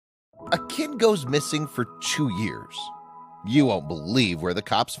A kid goes missing for 2 years. You won't believe where the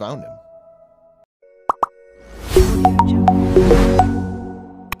cops found him.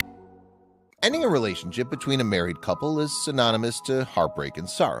 Ending a relationship between a married couple is synonymous to heartbreak and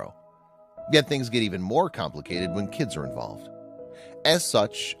sorrow. Yet things get even more complicated when kids are involved. As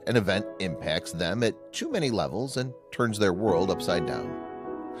such, an event impacts them at too many levels and turns their world upside down,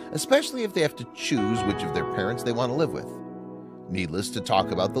 especially if they have to choose which of their parents they want to live with. Needless to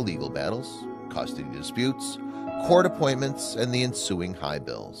talk about the legal battles, custody disputes, court appointments, and the ensuing high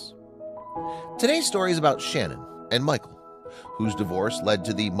bills. Today's story is about Shannon and Michael, whose divorce led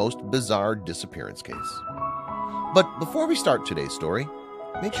to the most bizarre disappearance case. But before we start today's story,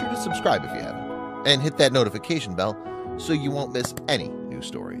 make sure to subscribe if you haven't, and hit that notification bell so you won't miss any new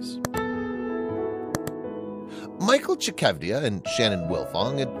stories. Michael Chikevdia and Shannon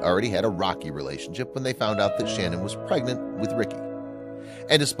Wilfong had already had a rocky relationship when they found out that Shannon was pregnant with Ricky.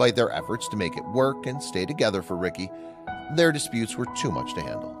 And despite their efforts to make it work and stay together for Ricky, their disputes were too much to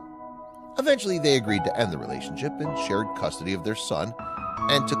handle. Eventually, they agreed to end the relationship and shared custody of their son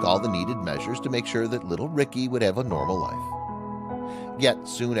and took all the needed measures to make sure that little Ricky would have a normal life. Yet,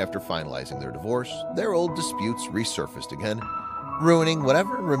 soon after finalizing their divorce, their old disputes resurfaced again, ruining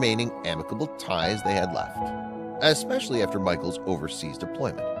whatever remaining amicable ties they had left, especially after Michael's overseas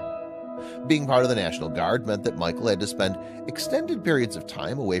deployment. Being part of the National Guard meant that Michael had to spend extended periods of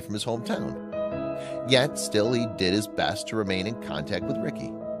time away from his hometown. Yet, still, he did his best to remain in contact with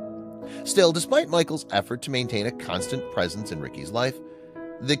Ricky. Still, despite Michael's effort to maintain a constant presence in Ricky's life,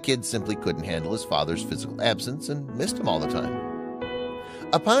 the kid simply couldn't handle his father's physical absence and missed him all the time.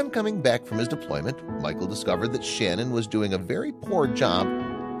 Upon coming back from his deployment, Michael discovered that Shannon was doing a very poor job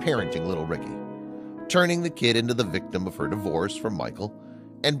parenting little Ricky, turning the kid into the victim of her divorce from Michael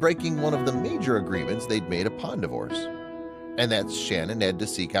and breaking one of the major agreements they'd made upon divorce. And that's Shannon had to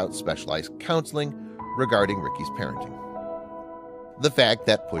seek out specialized counseling regarding Ricky's parenting. The fact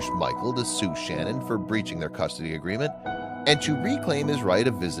that pushed Michael to sue Shannon for breaching their custody agreement and to reclaim his right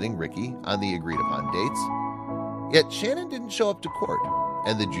of visiting Ricky on the agreed-upon dates. Yet Shannon didn't show up to court,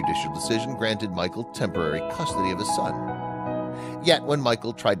 and the judicial decision granted Michael temporary custody of his son. Yet when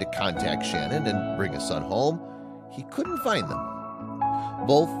Michael tried to contact Shannon and bring his son home, he couldn't find them.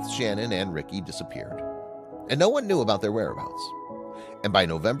 Both Shannon and Ricky disappeared, and no one knew about their whereabouts. And by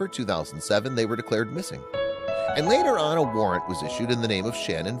November 2007, they were declared missing. And later on, a warrant was issued in the name of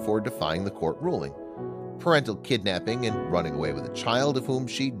Shannon for defying the court ruling, parental kidnapping, and running away with a child of whom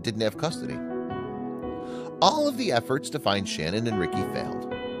she didn't have custody. All of the efforts to find Shannon and Ricky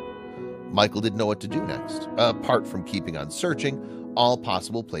failed. Michael didn't know what to do next, apart from keeping on searching all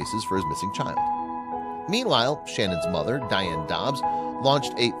possible places for his missing child. Meanwhile, Shannon's mother, Diane Dobbs,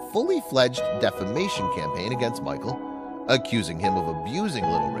 launched a fully fledged defamation campaign against Michael, accusing him of abusing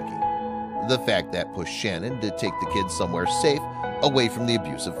little Ricky, the fact that pushed Shannon to take the kids somewhere safe away from the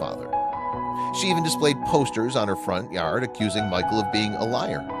abusive father. She even displayed posters on her front yard accusing Michael of being a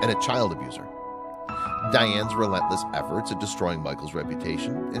liar and a child abuser. Diane's relentless efforts at destroying Michael's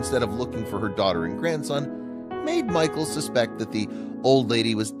reputation, instead of looking for her daughter and grandson, made Michael suspect that the old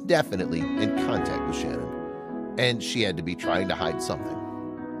lady was definitely in contact with Shannon, and she had to be trying to hide something.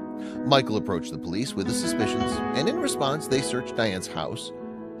 Michael approached the police with his suspicions, and in response they searched Diane's house,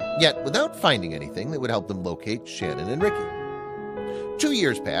 yet without finding anything that would help them locate Shannon and Ricky. 2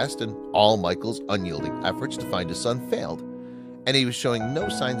 years passed, and all Michael's unyielding efforts to find his son failed, and he was showing no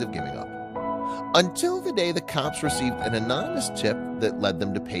signs of giving up. Until the day the cops received an anonymous tip that led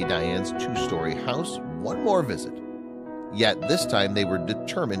them to pay Diane's 2-story house one more visit. Yet this time they were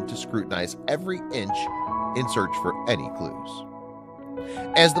determined to scrutinize every inch in search for any clues.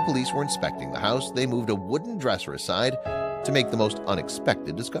 As the police were inspecting the house, they moved a wooden dresser aside to make the most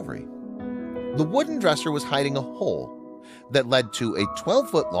unexpected discovery. The wooden dresser was hiding a hole that led to a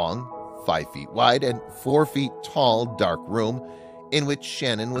 12-foot-long, 5 feet wide, and 4 feet tall dark room in which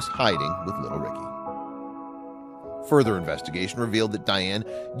Shannon was hiding with little Ricky. Further investigation revealed that Diane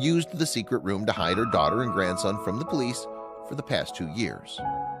used the secret room to hide her daughter and grandson from the police for the past 2 years.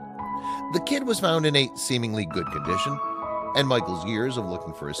 The kid was found in a seemingly good condition, and Michael's years of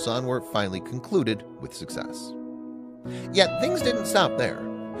looking for his son were finally concluded with success. Yet things didn't stop there,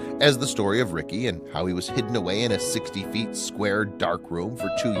 as the story of Ricky and how he was hidden away in a 60 feet square dark room for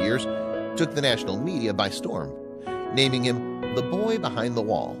 2 years took the national media by storm, naming him the boy behind the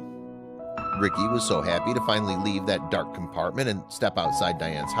wall. Ricky was so happy to finally leave that dark compartment and step outside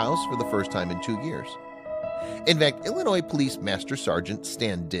Diane's house for the first time in 2 years. In fact, Illinois Police Master Sergeant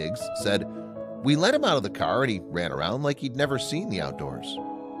Stan Diggs said, "We let him out of the car and he ran around like he'd never seen the outdoors."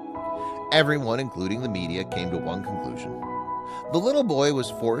 Everyone, including the media, came to one conclusion. The little boy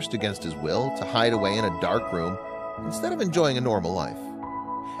was forced against his will to hide away in a dark room instead of enjoying a normal life.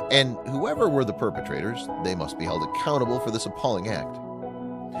 And whoever were the perpetrators, they must be held accountable for this appalling act.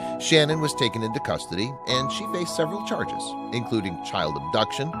 Shannon was taken into custody and she faced several charges, including child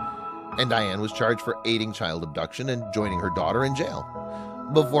abduction, and Diane was charged for aiding child abduction and joining her daughter in jail,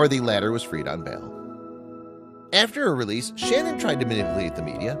 before the latter was freed on bail. After her release, Shannon tried to manipulate the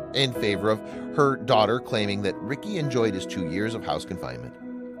media in favor of her daughter claiming that Ricky enjoyed his 2 years of house confinement.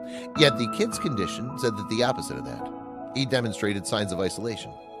 Yet the kid's condition said that the opposite of that. He demonstrated signs of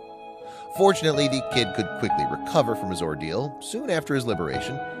isolation. Fortunately, the kid could quickly recover from his ordeal soon after his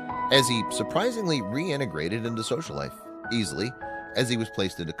liberation, as he surprisingly reintegrated into social life easily as he was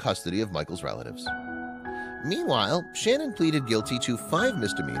placed into custody of Michael's relatives. Meanwhile, Shannon pleaded guilty to 5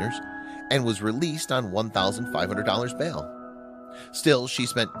 misdemeanors and was released on $1,500 bail. Still, she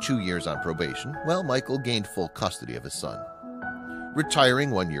spent 2 years on probation while Michael gained full custody of his son.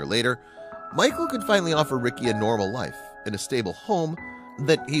 Retiring 1 year later, Michael could finally offer Ricky a normal life in a stable home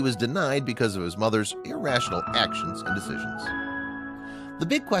that he was denied because of his mother's irrational actions and decisions. The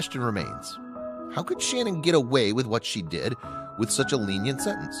big question remains, how could Shannon get away with what she did with such a lenient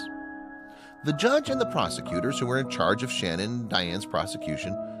sentence? The judge and the prosecutors who were in charge of Shannon and Diane's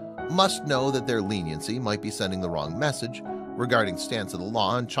prosecution must know that their leniency might be sending the wrong message regarding stance of the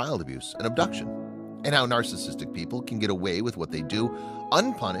law on child abuse and abduction, and how narcissistic people can get away with what they do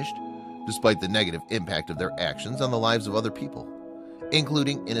unpunished despite the negative impact of their actions on the lives of other people,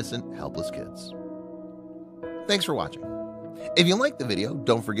 including innocent, helpless kids. Thanks for watching. If you liked the video,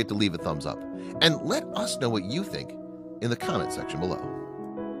 don't forget to leave a thumbs up and let us know what you think in the comment section below.